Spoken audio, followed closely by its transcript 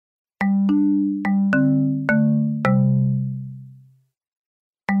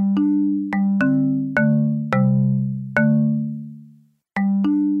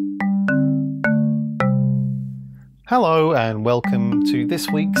Hello and welcome to this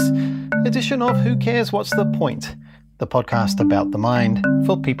week's edition of Who Cares What's the Point? The podcast about the mind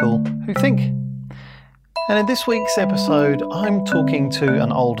for people who think. And in this week's episode, I'm talking to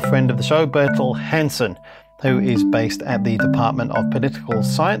an old friend of the show, Bertel Hansen, who is based at the Department of Political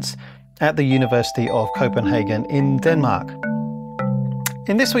Science at the University of Copenhagen in Denmark.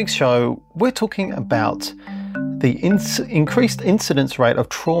 In this week's show, we're talking about the increased incidence rate of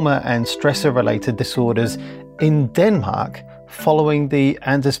trauma and stressor-related disorders in Denmark following the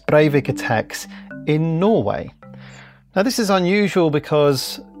Anders Breivik attacks in Norway. Now, this is unusual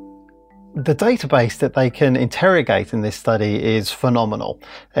because the database that they can interrogate in this study is phenomenal.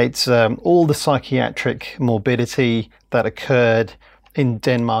 It's all the psychiatric morbidity that occurred in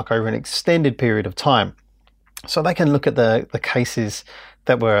Denmark over an extended period of time. So they can look at the cases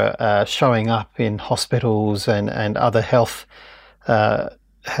that were showing up in hospitals and other health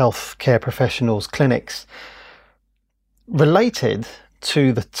care professionals' clinics related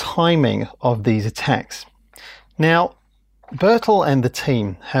to the timing of these attacks. Now, Bertel and the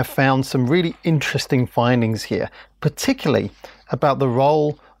team have found some really interesting findings here, particularly about the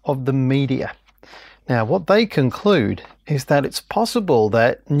role of the media. Now, what they conclude is that it's possible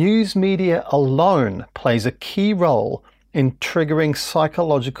that news media alone plays a key role in triggering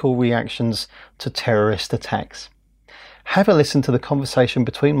psychological reactions to terrorist attacks. Have a listen to the conversation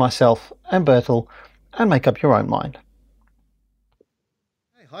between myself and Bertel and make up your own mind.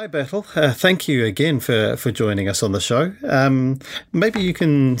 Hi, Bertel. Thank you again for joining us on the show. Maybe you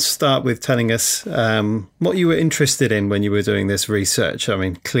can start with telling us what you were interested in when you were doing this research. I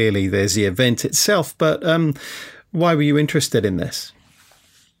mean, clearly there's the event itself, but why were you interested in this?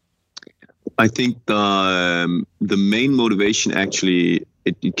 I think the main motivation actually,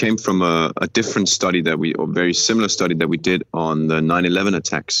 it came from a different study very similar study that we did on the 9/11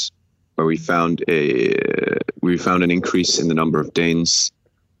 attacks, where we found an increase in the number of Danes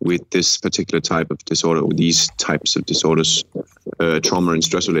with this particular type of disorder, with these types of disorders, trauma and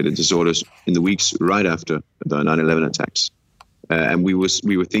stress-related disorders, in the weeks right after the 9/11 attacks. And we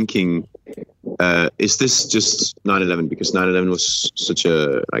were thinking, is this just 9/11? Because 9/11 was such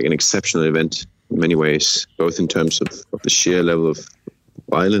an exceptional event in many ways, both in terms of the sheer level of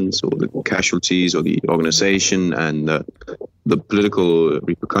violence or the casualties or the organization and the political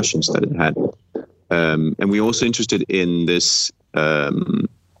repercussions that it had. And we were also interested in this,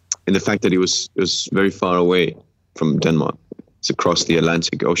 in the fact that it was very far away from Denmark. It's across the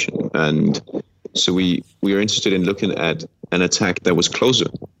Atlantic Ocean. And so we are interested in looking at an attack that was closer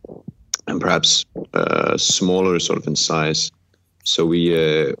and perhaps smaller sort of in size. So we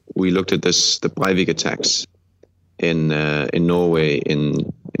looked at the Breivik attacks in Norway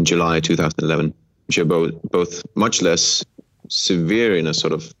in July 2011, which are both much less severe in a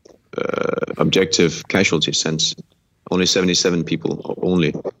sort of objective casualty sense. Only 77 people,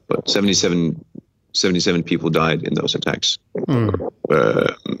 but 77 people died in those attacks.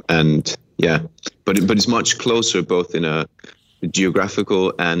 And yeah, but it's much closer, both in a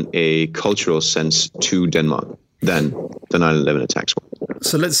geographical and a cultural sense, to Denmark than the 9/11 attacks were.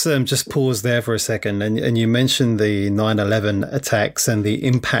 So let's just pause there for a second. And you mentioned the 9/11 attacks and the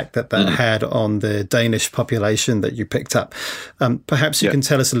impact that had on the Danish population that you picked up. Perhaps you can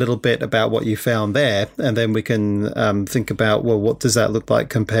tell us a little bit about what you found there, and then we can think about, well, what does that look like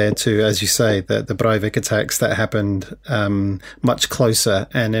compared to, as you say, the Breivik attacks that happened much closer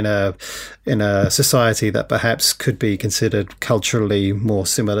and in a society that perhaps could be considered culturally more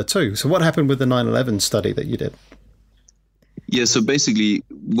similar too. So what happened with the 9/11 study that you did? Yeah, so basically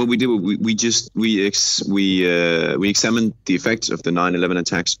what we did, we examined the effects of the 9/11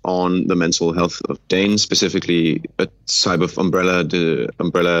 attacks on the mental health of Danes, specifically a type of umbrella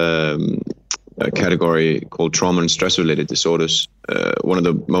category called trauma and stress-related disorders. One of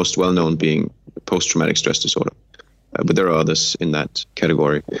the most well-known being post-traumatic stress disorder, but there are others in that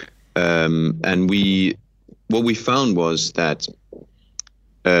category. And what we found was that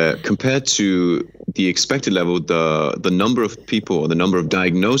compared to the expected level, the number of people or the number of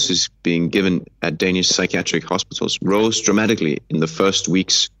diagnoses being given at Danish psychiatric hospitals rose dramatically in the first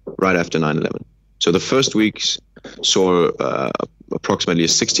weeks right after 9/11. So the first weeks saw approximately a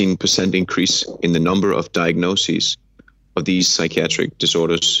 16% increase in the number of diagnoses of these psychiatric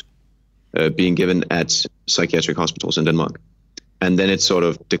disorders being given at psychiatric hospitals in Denmark. And then it sort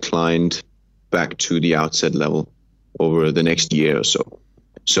of declined back to the outset level over the next year or so.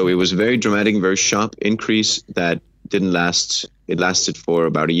 So it was a very dramatic, very sharp increase that didn't last. It lasted for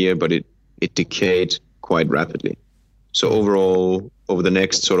about a year, but it decayed quite rapidly. So overall, over the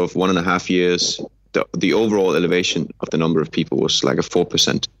next sort of 1.5 years, the overall elevation of the number of people was like a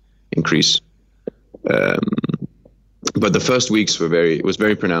 4% increase. But the first weeks it was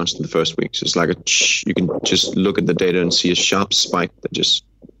very pronounced in the first weeks. It's like you can just look at the data and see a sharp spike that just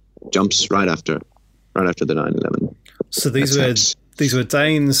jumps right after the 9/11. So these were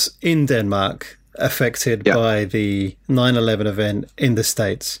Danes in Denmark affected by the 9/11 event in the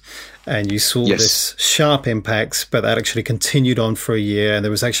States, and you saw this sharp impact, but that actually continued on for a year, and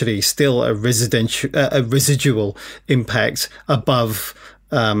there was actually still a residual impact above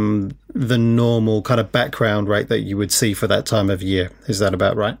the normal kind of background rate that you would see for that time of year. Is that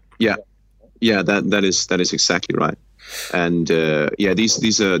about right? Yeah, that is exactly right. And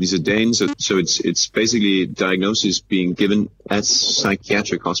these are Danes. So it's basically diagnosis being given at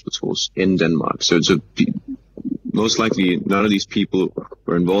psychiatric hospitals in Denmark. So most likely none of these people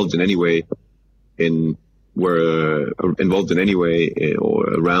were involved in any way or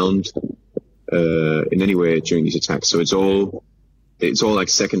around in any way during these attacks. So it's all like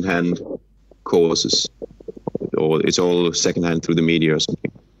secondhand causes, or it's all secondhand through the media or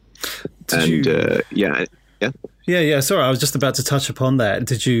something. Yeah. Sorry, I was just about to touch upon that.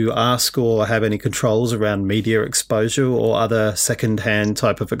 Did you ask or have any controls around media exposure or other second-hand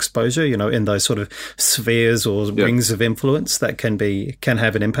type of exposure, in those sort of spheres or rings of influence that can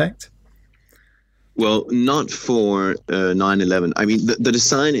have an impact? Well, not for 9/11. I mean, the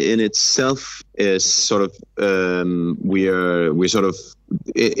design in itself is sort of we're sort of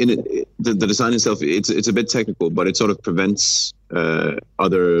the design itself. It's a bit technical, but it sort of prevents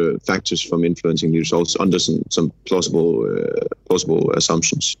other factors from influencing the results under some plausible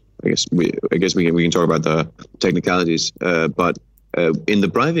assumptions. I guess we can talk about the technicalities. But in the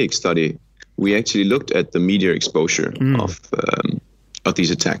Breivik study, we actually looked at the media exposure of these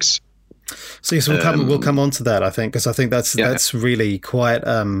attacks. So yes, we'll come on to that, I think, because I think that's really quite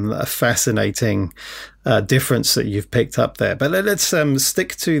a fascinating difference that you've picked up there. But let's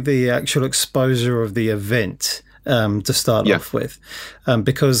stick to the actual exposure of the event to start off with,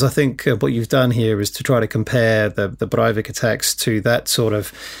 because I think what you've done here is to try to compare the Breivik attacks to that sort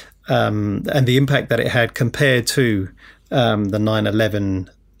of and the impact that it had compared to the 9/11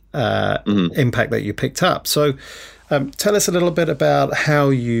 impact that you picked up. So tell us a little bit about how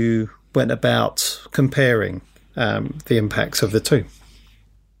you went about comparing the impacts of the two.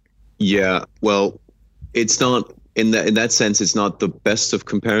 Yeah, well, it's not in that sense. It's not the best of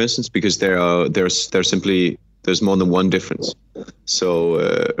comparisons because there's more than one difference. So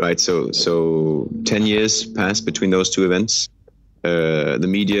so 10 years passed between those two events. The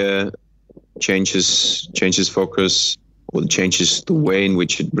media changes focus, or changes the way in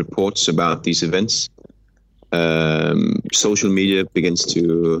which it reports about these events. Social media begins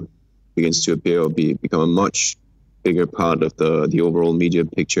to appear or become a much bigger part of the overall media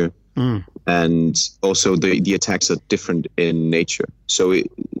picture. And also the attacks are different in nature. So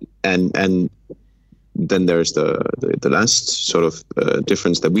and then there's the last sort of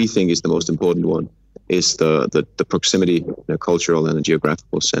difference that we think is the most important one, is the proximity in a cultural and a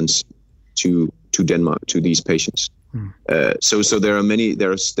geographical sense to Denmark, to these patients. So there are many.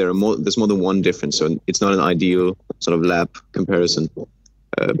 There's more than one difference. So it's not an ideal sort of lab comparison.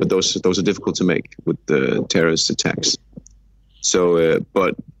 But those are difficult to make with the terrorist attacks. So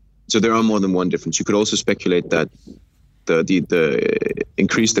there are more than one difference. You could also speculate that the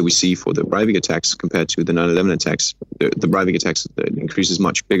increase that we see for the Breivik attacks compared to the 9/11 attacks, the Breivik attacks, the increase is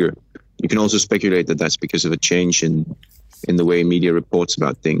much bigger. You can also speculate that that's because of a change in the way media reports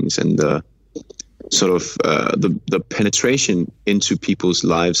about things, and the sort of the penetration into people's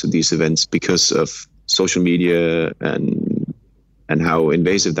lives of these events because of social media and how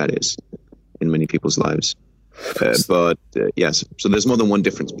invasive that is in many people's lives. Yes, so there's more than one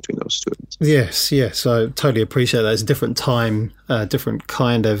difference between those two events. Yes, I totally appreciate that. It's a different time, different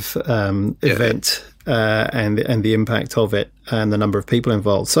kind of event, and the impact of it and the number of people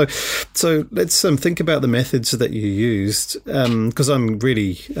involved. So let's think about the methods that you used, because I'm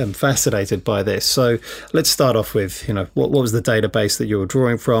really fascinated by this. So let's start off with, what was the database that you were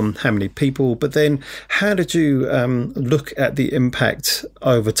drawing from, how many people, but then how did you look at the impact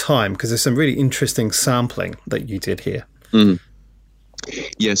over time? Because there's some really interesting sampling that you did here. Mm-hmm.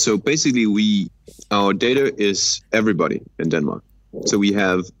 Yeah, so basically our data is everybody in Denmark. So we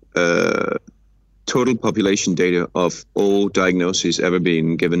have total population data of all diagnoses ever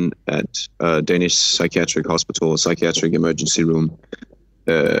being given at a Danish psychiatric hospital or psychiatric emergency room.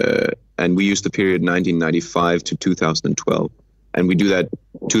 And we use the period 1995 to 2012. And we do that,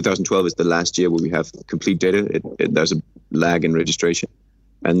 2012 is the last year where we have complete data. There's a lag in registration.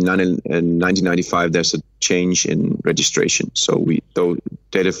 And in 1995, there's a change in registration. So though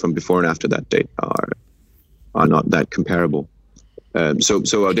data from before and after that date are not that comparable.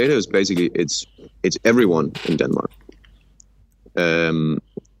 So our data is basically it's everyone in Denmark, And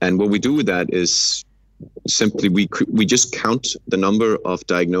what we do with that is simply we just count the number of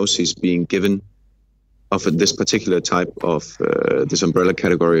diagnoses being given of this particular type of this umbrella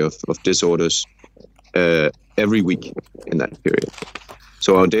category of disorders every week in that period.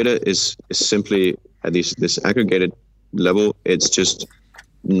 So our data is simply at this aggregated level. It's just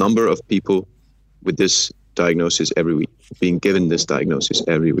number of people with this diagnosis every week, being given this diagnosis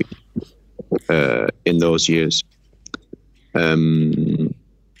every week in those years. And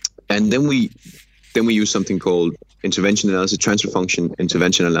then we use something called intervention analysis, transfer function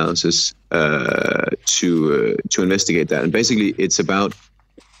intervention analysis to investigate that. And basically, it's about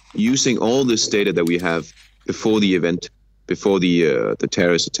using all this data that we have before the event, before the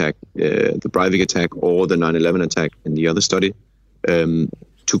terrorist attack, the Breivik attack, or the 9/11 attack in the other study,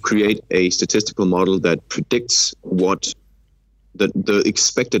 to create a statistical model that predicts what the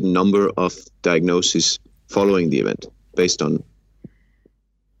expected number of diagnoses following the event, based on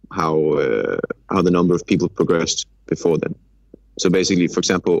how the number of people progressed before then. So basically, for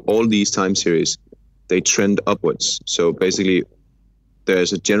example, all these time series, they trend upwards. So basically,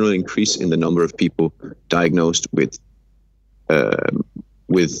 there's a general increase in the number of people diagnosed with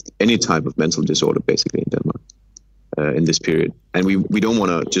any type of mental disorder, basically in Denmark in this period. And we don't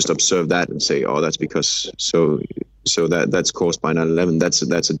want to just observe that and say, oh, that's because that's caused by 9/11.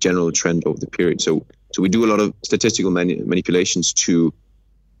 That's a general trend over the period. So we do a lot of statistical manipulations to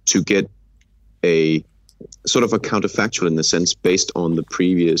get a sort of a counterfactual, in the sense, based on the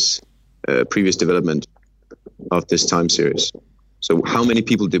previous development of this time series. So how many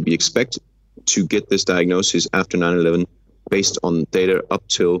people did we expect to get this diagnosis after 9/11 based on data up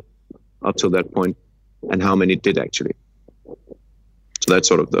till that point, and how many did actually? So that's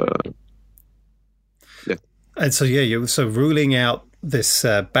sort of the... Yeah. And so, you're ruling out this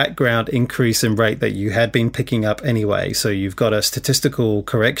background increase in rate that you had been picking up anyway. So you've got a statistical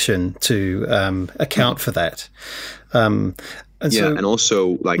correction to account for that. And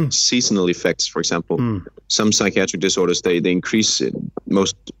also seasonal effects. For example, some psychiatric disorders they increase,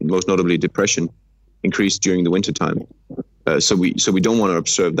 most notably depression, increase during the wintertime. So we don't want to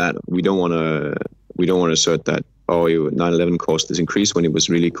observe that. We don't want to assert that 9/11 caused this increase when it was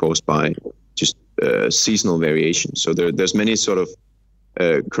really caused by just seasonal variation. So there's many sort of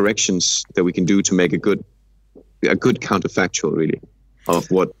corrections that we can do to make a good counterfactual, really, of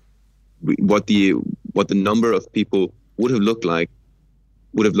what the number of people would have looked like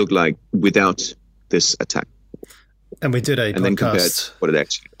without this attack. And we did a and podcast. Then compared what it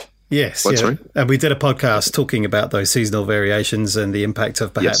actually. Yes, Sorry? And we did a podcast talking about those seasonal variations and the impact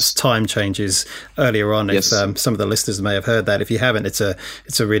of perhaps time changes earlier on. Yes. If some of the listeners may have heard that. If you haven't, it's a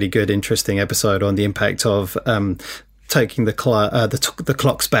really good, interesting episode on the impact of taking the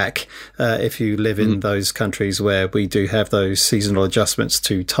clocks back if you live in those countries where we do have those seasonal adjustments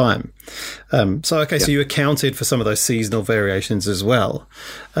to time. So you accounted for some of those seasonal variations as well,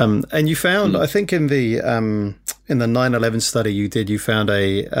 and you found, I think, in the 9/11 study you found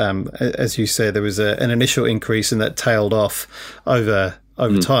as you said, there was an initial increase and that tailed off over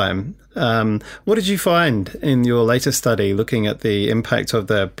time. What did you find in your later study looking at the impact of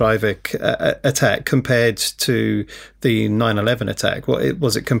the Breivik attack compared to the 9/11 attack?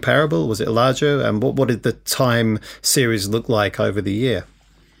 Was it comparable? Was it larger? And what did the time series look like over the year?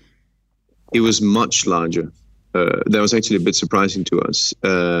 It was much larger. That was actually a bit surprising to us.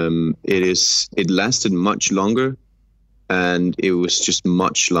 It lasted much longer, and it was just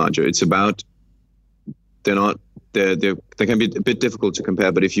much larger. It's about they can be a bit difficult to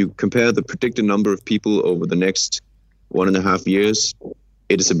compare, but if you compare the predicted number of people over the next 1.5 years,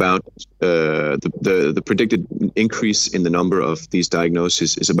 it is about the predicted increase in the number of these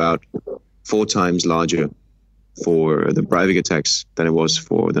diagnoses is about 4 times larger for the Breivik attacks than it was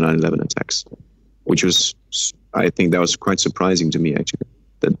for the 9/11 attacks, which was, I think that was quite surprising to me, actually,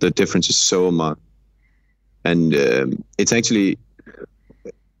 that the difference is so marked. And it's actually,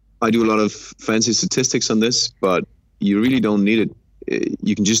 I do a lot of fancy statistics on this, but you really don't need it.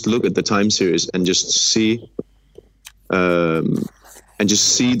 You can just look at the time series and just see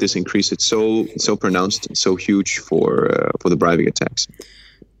this increase. It's so pronounced, so huge for the Breivik attacks.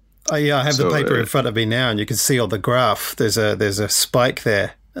 I have the paper in front of me now, and you can see on the graph there's a spike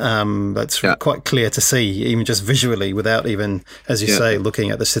there. That's quite clear to see, even just visually, without even, as you say, looking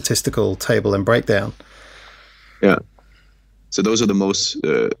at the statistical table and breakdown. Yeah. So those are the most,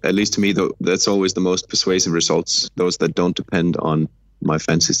 at least to me, that's always the most persuasive results, those that don't depend on my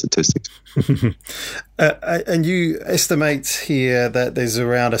fancy statistics. And you estimate here that there's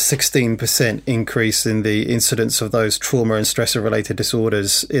around a 16% increase in the incidence of those trauma and stressor-related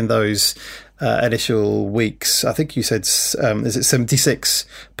disorders in those initial weeks. I think you said, is it 76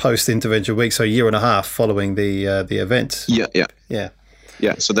 post-intervention weeks, so a year and a half following the event? Yeah.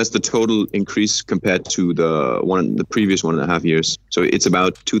 So that's the total increase compared to the previous 1.5 years. So it's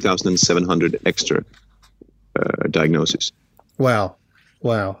about 2,700 extra diagnoses. Wow.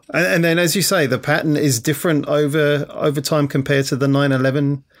 And then, as you say, the pattern is different over time compared to the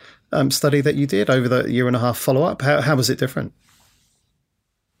 9/11 study that you did over the year and a half follow-up. How was it different?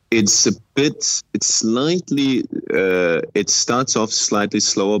 It starts off slightly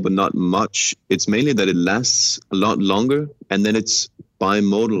slower, but not much. It's mainly that it lasts a lot longer, and then it's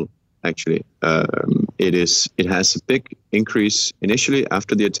bimodal, actually. It has a big increase initially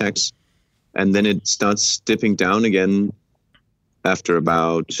after the attacks, and then it starts dipping down again after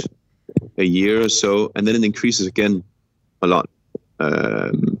about a year or so, and then it increases again a lot,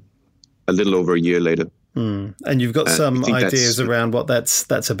 a little over a year later. And you've got some ideas around what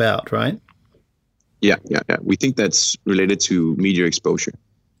that's about, right? Yeah. We think that's related to media exposure.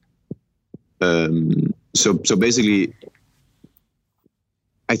 So basically,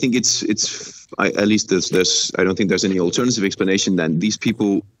 I think it's at least there's I don't think there's any alternative explanation than these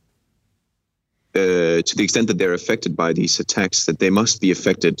people, to the extent that they're affected by these attacks, that they must be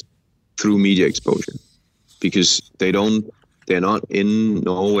affected through media exposure, because they're not in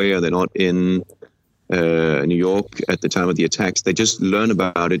Norway, or they're not in New York at the time of the attacks. They just learn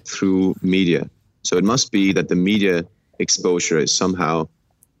about it through media. So it must be that the media exposure is somehow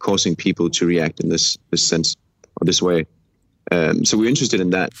causing people to react in this sense, or this way. So we're interested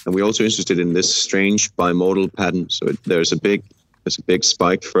in that, and we're also interested in this strange bimodal pattern. So there's a big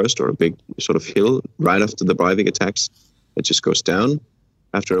spike first, or a big sort of hill right after the Breivik attacks. It just goes down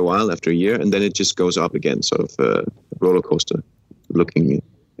after a while, after a year, and then it just goes up again, sort of a roller coaster looking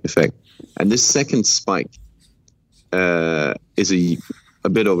effect. And this second spike is a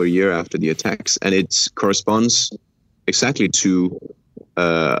bit over a year after the attacks, and it corresponds exactly to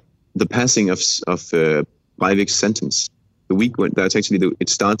the passing of Breivik's sentence. The week when it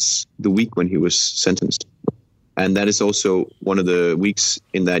starts the week when he was sentenced, and that is also one of the weeks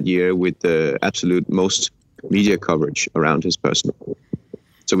in that year with the absolute most media coverage around his person.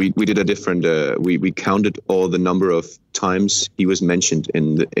 So we did a different. We counted all the number of times he was mentioned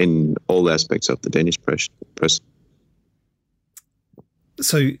in all aspects of the Danish press.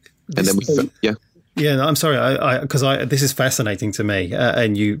 So, and then yeah. No, I'm sorry, because this is fascinating to me,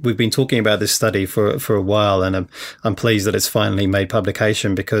 and we've been talking about this study for a while, and I'm pleased that it's finally made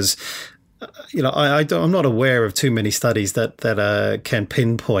publication, because I'm not aware of too many studies that can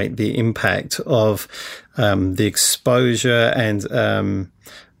pinpoint the impact of the exposure and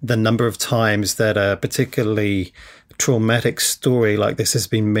the number of times that a particularly traumatic story like this has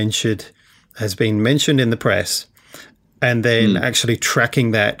been mentioned in the press, and then actually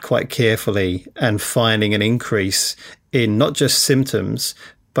tracking that quite carefully and finding an increase in not just symptoms,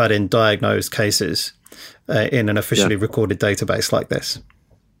 but in diagnosed cases in an officially recorded database like this.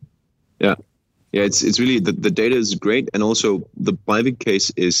 Yeah, it's really the data is great, and also the Breivik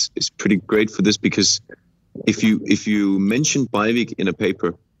case is pretty great for this, because if you mention Breivik in a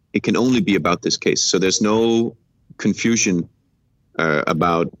paper, it can only be about this case. So there's no confusion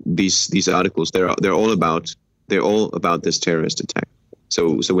about these articles. They're all about this terrorist attack.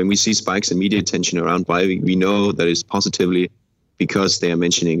 So when we see spikes in media attention around Breivik, we know that it's positively because they are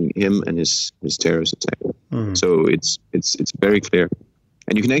mentioning him and his terrorist attack. So it's very clear.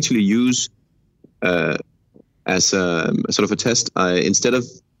 And you can actually use as a sort of a test, instead of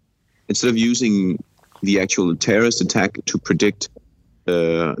using the actual terrorist attack to predict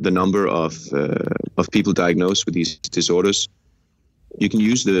the number of people diagnosed with these disorders, you can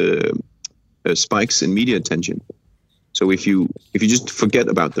use the spikes in media attention. So if you just forget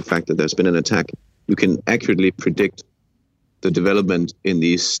about the fact that there's been an attack, you can accurately predict the development in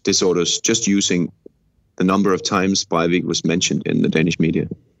these disorders just using the number of times Breivik was mentioned in the Danish media.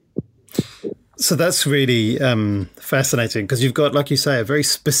 So that's really fascinating, because you've got, like you say, a very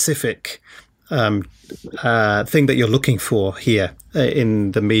specific thing that you're looking for here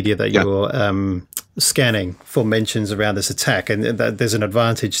in the media that you're scanning for mentions around this attack, and that there's an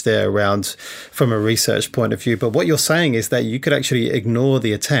advantage there around from a research point of view. But what you're saying is that you could actually ignore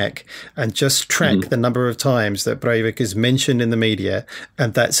the attack and just track the number of times that Breivik is mentioned in the media,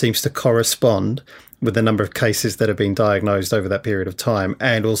 and that seems to correspond with the number of cases that have been diagnosed over that period of time,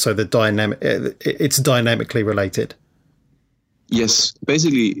 and also it's dynamically related. Yes,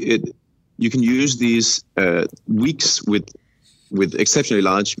 basically, you can use these weeks with exceptionally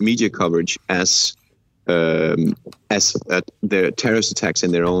large media coverage as their terrorist attacks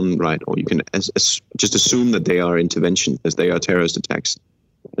in their own right, or you can just assume that they are intervention, as they are terrorist attacks,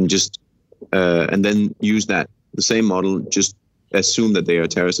 and just and then use the same model, just assume that they are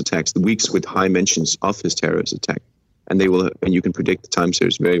terrorist attacks, the weeks with high mentions of his terrorist attack, and you can predict the time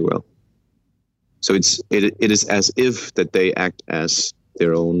series very well. So it is as if that they act as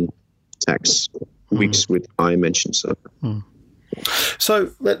their own attacks, weeks with high mentions of.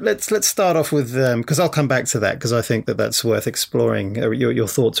 So let's start off with because I'll come back to that, because I think that's worth exploring your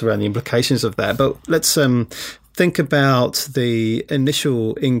thoughts around the implications of that. But let's think about the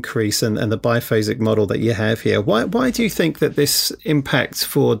initial increase and the biphasic model that you have here. Why do you think that this impact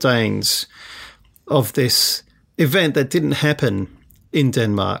for Danes of this event that didn't happen in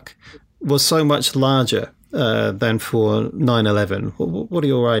Denmark was so much larger than for 9/11? What are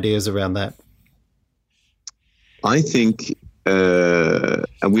your ideas around that? I think,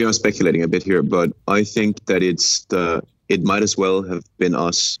 and we are speculating a bit here, but I think that it might as well have been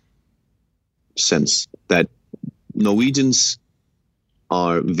us, sense that Norwegians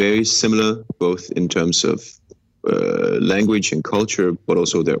are very similar, both in terms of language and culture, but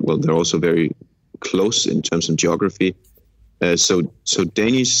also they're also very close in terms of geography. So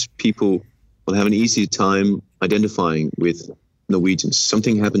Danish people will have an easy time identifying with Norwegians.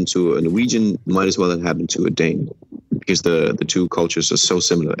 Something happened to a Norwegian might as well have happened to a Dane, because the two cultures are so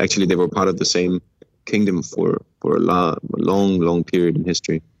similar. Actually, they were part of the same kingdom for a long period in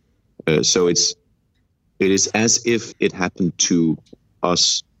history. So it is as if it happened to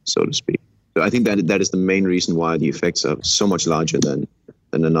us, so to speak. So I think that is the main reason why the effects are so much larger than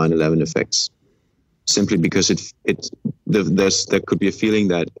the 9/11 effects. Simply because there could be a feeling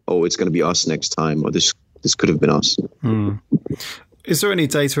that, it's going to be us next time, or this could have been us. Is there any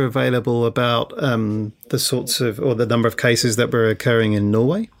data available about the sorts of, or the number of cases that were occurring in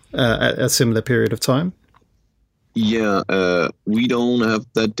Norway at a similar period of time? Yeah, we don't have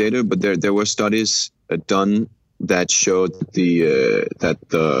that data, but there were studies done that showed that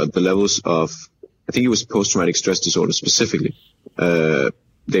the levels of, I think it was post-traumatic stress disorder specifically,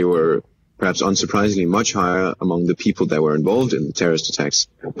 they were perhaps unsurprisingly much higher among the people that were involved in the terrorist attacks,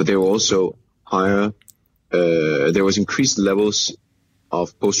 but they were also higher. There was increased levels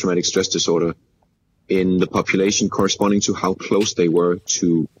of post-traumatic stress disorder in the population corresponding to how close they were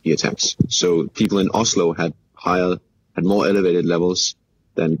to the attacks. So people in Oslo had more elevated levels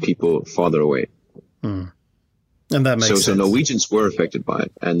than people farther away. And that makes sense. So Norwegians were affected by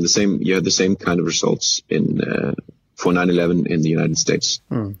it, and you had the same kind of results for 9/11 in the United States.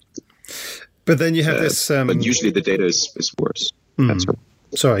 But then you have this. But usually the data is worse. That's right.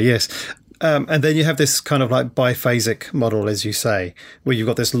 Sorry, yes. And then you have this kind of like biphasic model, as you say, where you've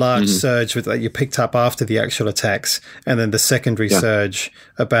got this large surge that you picked up after the actual attacks, and then the secondary surge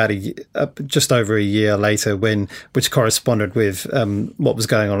about just over a year later, which corresponded with what was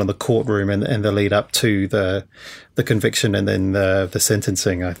going on in the courtroom and the lead up to the conviction and then the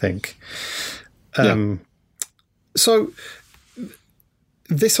sentencing, I think. So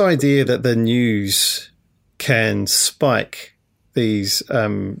this idea that the news can spike these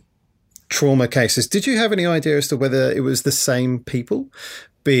trauma cases, did you have any idea as to whether it was the same people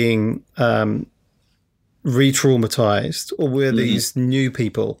being re-traumatized, or were these new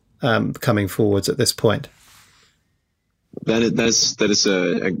people coming forwards at this point? That is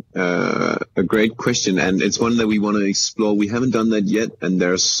a great question, and it's one that we want to explore. We haven't done that yet, and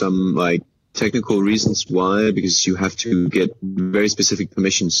there's some technical reasons why, because you have to get very specific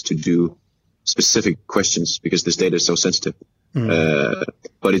permissions to do specific questions, because this data is so sensitive.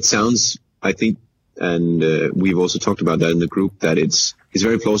 But it sounds, I think, and we've also talked about that in the group, that it's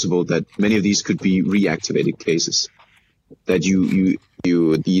very plausible that many of these could be reactivated cases. That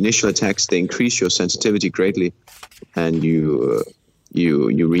the initial attacks, they increase your sensitivity greatly, and you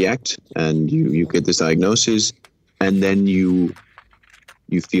react, and you get this diagnosis, and then you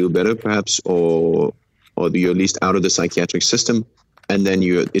feel better perhaps, or you're at least out of the psychiatric system, and then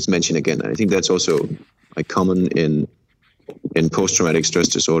it's mentioned again. I think that's also common in post-traumatic stress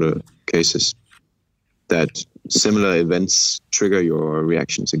disorder cases, that similar events trigger your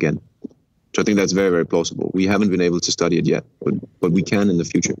reactions again. So I think that's very, very plausible. We haven't been able to study it yet, but we can in the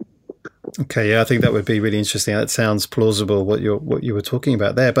future. Okay, yeah, I think that would be really interesting. That sounds plausible, what you were talking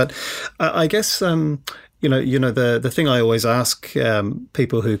about there. But I guess the thing I always ask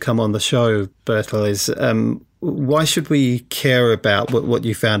people who come on the show, Bertil, is why should we care about what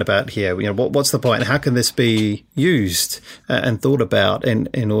you found about here? What's the point? How can this be used and thought about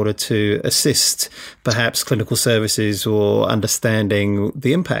in order to assist perhaps clinical services or understanding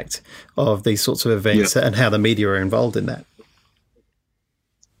the impact of these sorts of events and how the media are involved in that?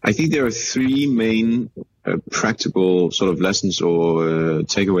 I think there are three main practical sort of lessons or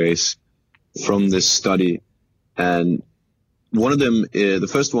takeaways from this study. And one of them, the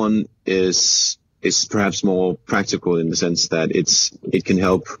first one is perhaps more practical in the sense that it can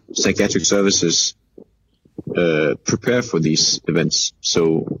help psychiatric services prepare for these events.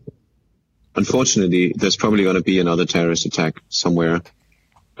 So unfortunately, there's probably going to be another terrorist attack somewhere,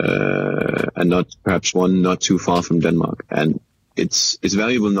 and perhaps one not too far from Denmark. And it's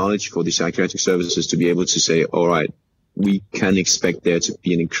valuable knowledge for the psychiatric services to be able to say, all right, we can expect there to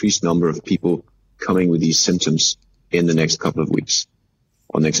be an increased number of people coming with these symptoms in the next couple of weeks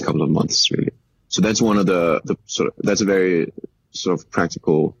or next couple of months, really. So that's one of that's a very sort of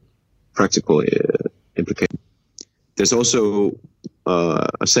practical implication. There's also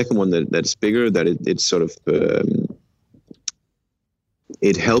a second one that's bigger, that it's sort of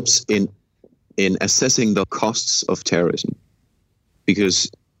it helps in assessing the costs of terrorism, because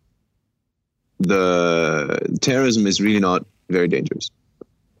the terrorism is really not very dangerous.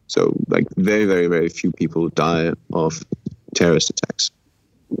 So like very, very, very few people die of terrorist attacks.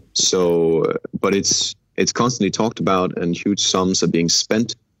 So, but it's constantly talked about, and huge sums are being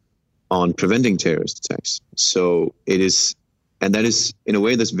spent on preventing terrorist attacks. So it is, and that is in a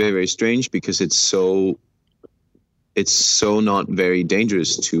way that's very, very strange, because it's so not very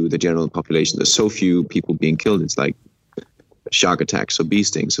dangerous to the general population. There's so few people being killed. It's like shark attacks or bee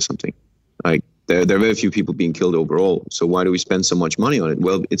stings or something. Like there are very few people being killed overall. So why do we spend so much money on it?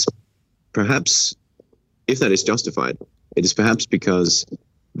 Well, it's perhaps, if that is justified, it is perhaps because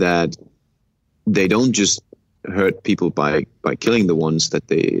that they don't just hurt people by killing the ones that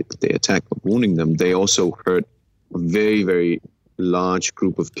they attack or wounding them. They also hurt a very, very large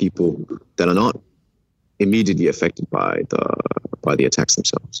group of people that are not immediately affected by the attacks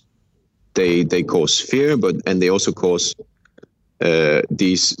themselves. They cause fear, and they also cause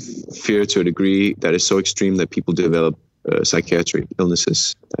these fear to a degree that is so extreme that people develop psychiatric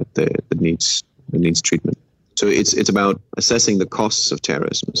illnesses that needs treatment. So it's about assessing the costs of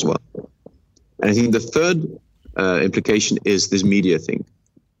terrorism as well. And I think the third implication is this media thing.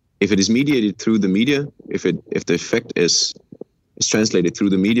 If it is mediated through the media, if the effect is translated through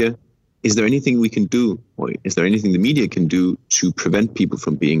the media, is there anything we can do, or is there anything the media can do to prevent people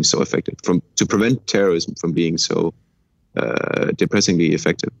from being so affected, to prevent terrorism from being so depressingly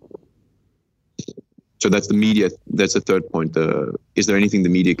effective? So that's the media. That's the third point. Is there anything the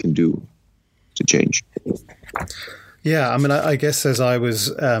media can do to change? Yeah, I mean, I guess as I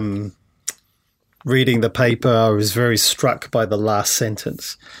was reading the paper, I was very struck by the last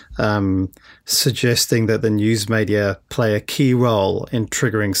sentence, suggesting that the news media play a key role in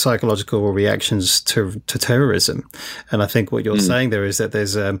triggering psychological reactions to terrorism. And I think what you're saying there is that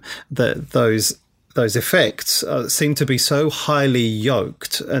there's those effects seem to be so highly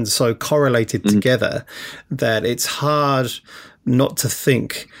yoked and so correlated together that it's hard not to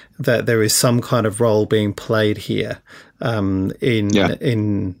think that there is some kind of role being played here in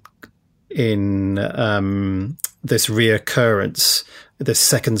this reoccurrence, this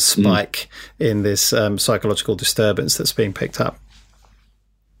second spike in this psychological disturbance that's being picked up.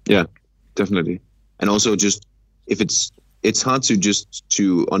 Yeah, definitely. And also, just if it's hard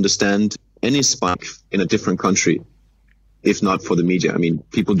to understand any spike in a different country, if not for the media. I mean,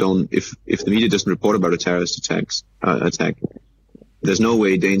 people don't. If the media doesn't report about a terrorist attack, there's no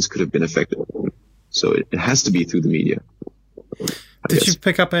way Danes could have been affected. So it has to be through the media. Did you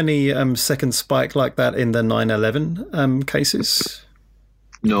pick up any second spike like that in the 9/11 cases?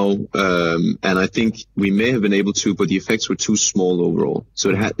 No, and I think we may have been able to, but the effects were too small overall. So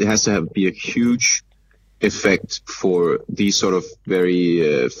it has to be a huge effect for these sort of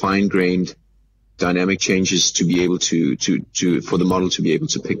very fine-grained dynamic changes to be able to for the model to be able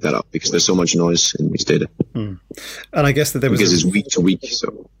to pick that up, because there's so much noise in these data. And I guess that there was because it's week to week.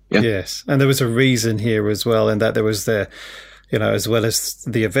 So yeah. Yes, and there was a reason here as well, in that there was as well as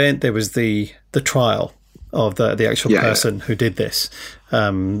the event, there was the trial of the actual person who did this,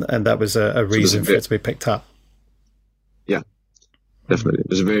 and that was a reason for it to be picked up. Yeah, definitely.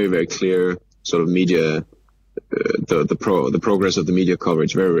 There's a very, very clear sort of media, the progress of the media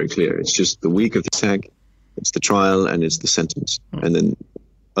coverage, very, very clear. It's just the week of the attack, it's the trial, and it's the sentence. And then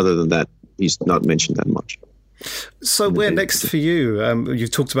other than that, he's not mentioned that much. So where next for you?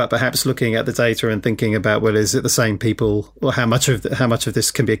 You've talked about perhaps looking at the data and thinking about, well, is it the same people, or how much of this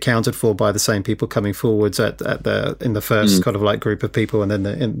can be accounted for by the same people coming forwards in the first kind of like group of people, and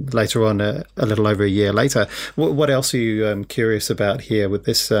then later on a little over a year later? What else are you curious about here with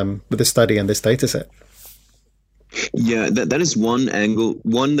this study and this data set? Yeah, that is one angle,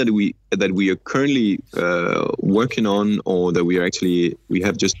 one that we are currently working on, or that we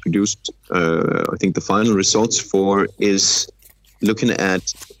have just produced. I think the final results for is looking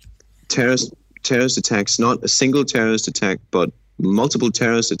at terrorist terrorist attacks, not a single terrorist attack, but multiple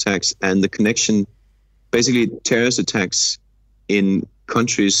terrorist attacks, and the connection, basically terrorist attacks in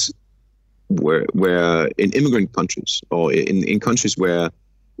countries where in immigrant countries, or in countries where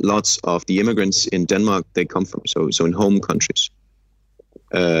lots of the immigrants in Denmark, they come from, so in home countries.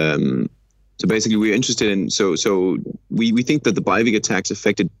 So basically we're interested in, so we think that the Breivik attacks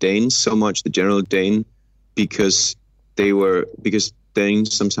affected Danes so much, the general Dane, because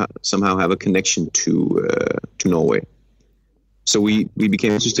Danes somehow have a connection to Norway. So we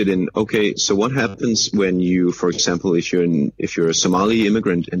became interested in, okay, so what happens when you, for example, if you're a Somali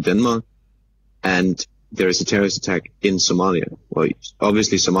immigrant in Denmark and there is a terrorist attack in Somalia? Well,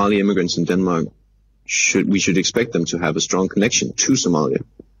 obviously Somali immigrants in Denmark we should expect them to have a strong connection to Somalia.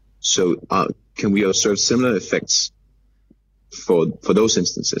 So can we observe similar effects for those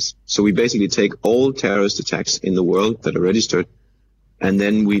instances? So we basically take all terrorist attacks in the world that are registered, and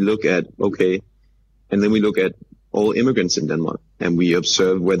then we look at all immigrants in Denmark, and we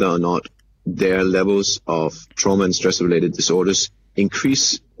observe whether or not their levels of trauma and stress-related disorders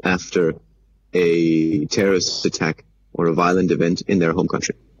increase after a terrorist attack or a violent event in their home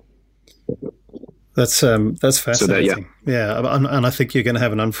country. That's fascinating. So and I think you're going to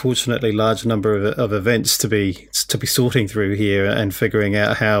have an unfortunately large number of events to be sorting through here and figuring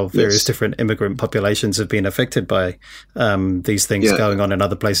out how various different immigrant populations have been affected by these things going on in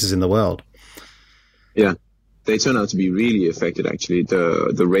other places in the world. Yeah, they turn out to be really affected. Actually,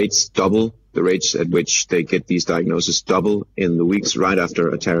 the rates double. The rates at which they get these diagnoses double in the weeks right after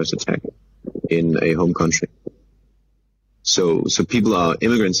a terrorist attack in a home country. So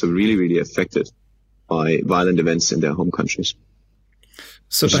immigrants are really, really affected by violent events in their home countries.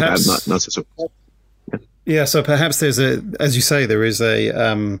 So perhaps so perhaps there's as you say, there is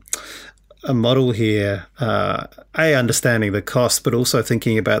a model here, understanding the cost, but also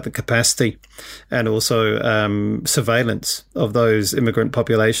thinking about the capacity and also surveillance of those immigrant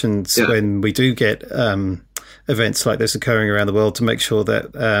populations when we do get events like this occurring around the world, to make sure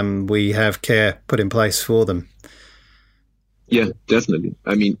that we have care put in place for them. Yeah, definitely.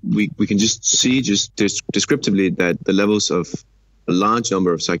 I mean, we can just see descriptively that the levels of a large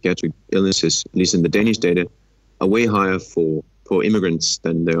number of psychiatric illnesses, at least in the Danish data, are way higher for immigrants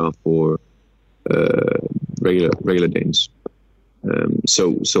than they are for regular Danes.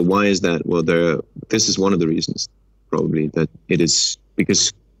 So why is that? Well, this is one of the reasons, probably, that it is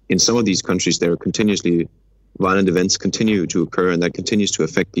because in some of these countries there are continuously violent events continue to occur, and that continues to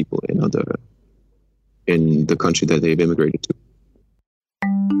affect people in the country that they've immigrated to.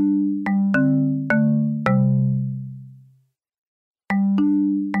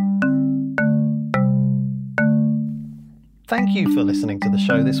 Thank you for listening to the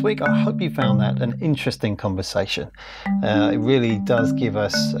show this week. I hope you found that an interesting conversation. It really does give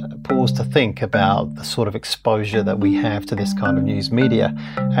us pause to think about the sort of exposure that we have to this kind of news media,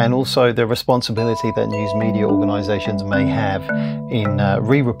 and also the responsibility that news media organisations may have in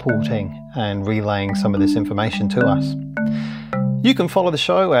re-reporting and relaying some of this information to us. You can follow the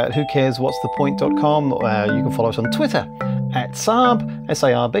show at whocareswhatsthepoint.com. You can follow us on Twitter at Saab,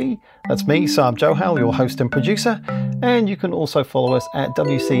 S-A-R-B. That's me, Saab Johal, your host and producer. And you can also follow us at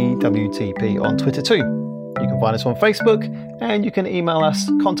WCWTP on Twitter too. You can find us on Facebook, and you can email us,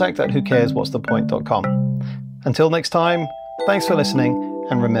 contact@whocareswhatsthepoint.com. Until next time, thanks for listening,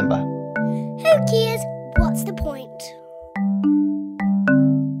 and remember, who cares what's the point?